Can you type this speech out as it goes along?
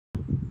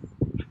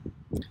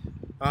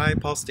Hi,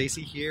 Paul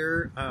Stacey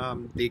here,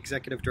 the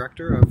Executive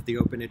Director of the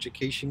Open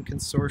Education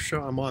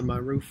Consortia. I'm on my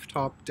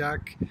rooftop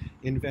deck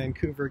in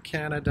Vancouver,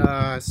 Canada.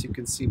 As you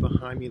can see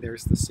behind me,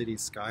 there's the city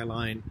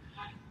skyline.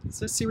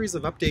 It's a series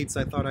of updates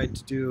I thought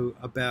I'd do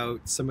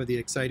about some of the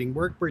exciting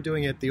work we're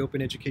doing at the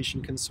Open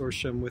Education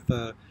Consortium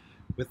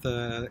with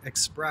a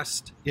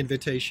expressed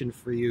invitation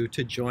for you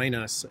to join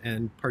us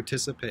and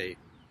participate.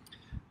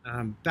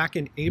 Back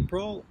in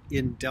April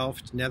in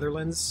Delft,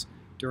 Netherlands,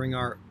 during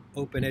our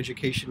Open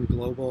Education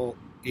Global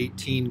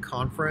 18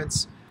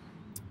 conference,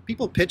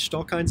 people pitched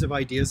all kinds of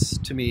ideas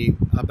to me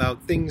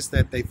about things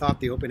that they thought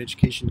the Open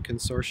Education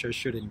Consortia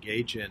should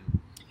engage in.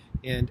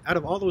 And out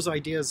of all those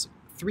ideas,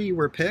 3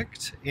 were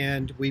picked,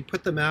 and we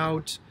put them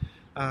out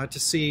to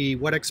see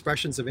what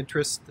expressions of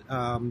interest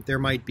there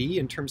might be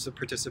in terms of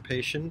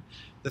participation.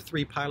 The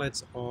 3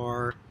 pilots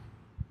are,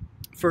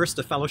 first,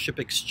 a fellowship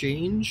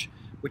exchange,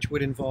 which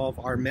would involve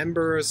our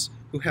members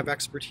who have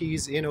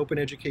expertise in open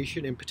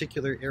education in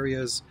particular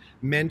areas,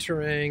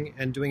 mentoring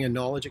and doing a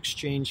knowledge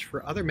exchange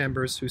for other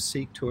members who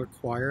seek to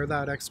acquire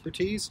that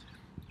expertise.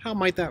 How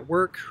might that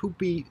work? Who'd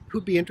be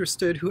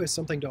interested? Who has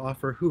something to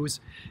offer? Who's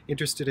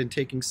interested in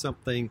taking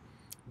something?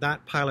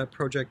 That pilot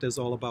project is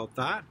all about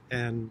that,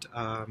 and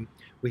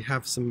we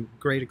have some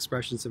great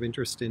expressions of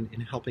interest in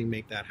helping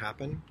make that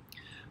happen.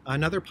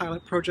 Another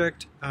pilot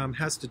project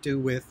has to do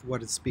with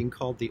what is being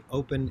called the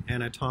Open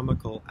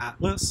Anatomical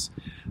Atlas.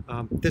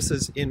 This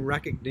is in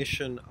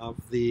recognition of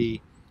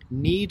the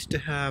need to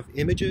have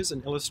images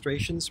and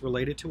illustrations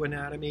related to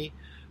anatomy,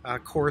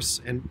 course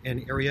and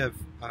an area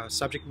of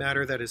subject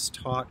matter that is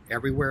taught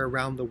everywhere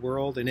around the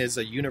world and is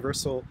a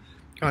universal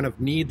kind of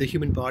need. The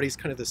human body is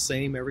kind of the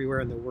same everywhere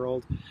in the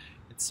world.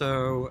 And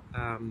so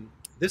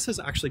this has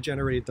actually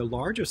generated the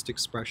largest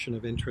expression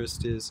of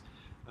interest is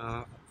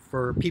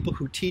for people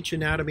who teach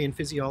anatomy and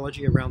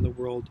physiology around the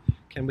world.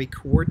 Can we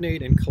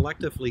coordinate and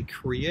collectively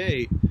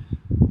create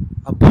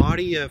a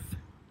body of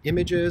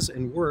images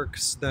and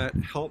works that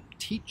help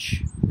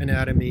teach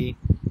anatomy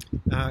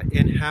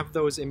and have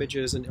those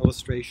images and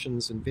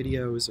illustrations and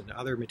videos and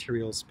other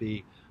materials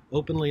be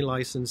openly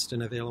licensed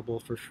and available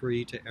for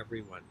free to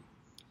everyone?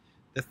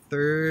 The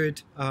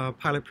third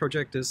pilot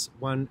project is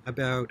one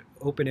about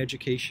open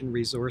education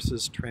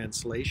resources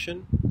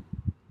translation.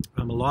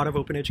 A lot of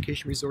open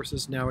education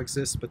resources now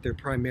exist, but they're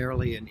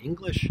primarily in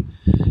English.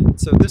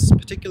 So this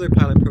particular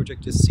pilot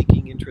project is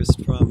seeking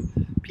interest from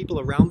people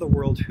around the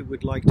world who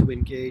would like to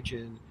engage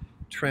in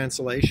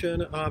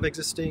translation of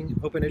existing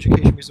open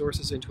education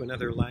resources into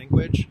another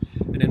language,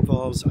 and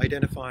involves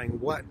identifying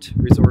what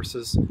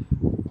resources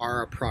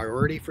are a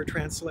priority for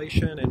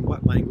translation and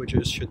what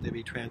languages should they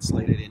be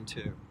translated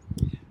into.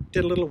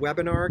 Did a little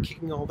webinar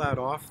kicking all that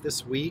off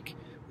this week.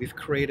 We've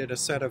created a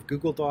set of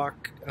Google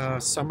Doc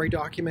summary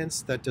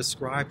documents that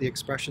describe the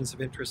expressions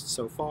of interest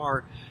so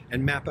far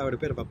and map out a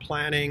bit of a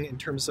planning in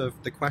terms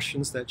of the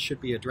questions that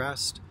should be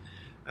addressed.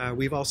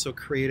 We've also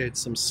created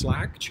some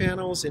Slack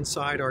channels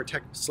inside our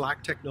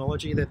Slack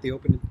technology that the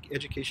Open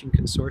Education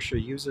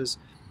Consortia uses,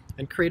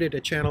 and created a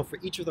channel for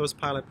each of those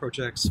pilot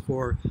projects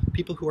for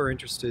people who are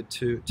interested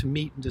to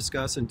meet and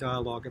discuss and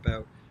dialogue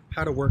about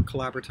how to work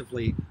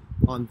collaboratively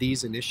on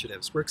these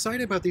initiatives. We're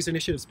excited about these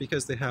initiatives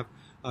because they have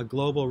a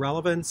global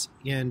relevance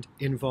and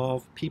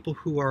involve people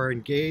who are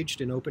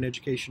engaged in open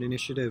education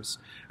initiatives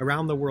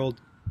around the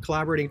world,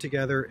 collaborating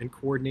together and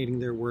coordinating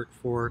their work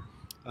for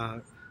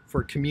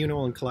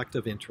communal and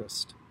collective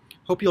interest.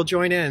 Hope you'll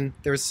join in.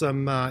 There's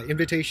some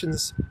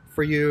invitations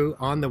for you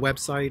on the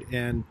website,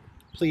 and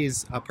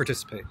please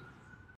participate.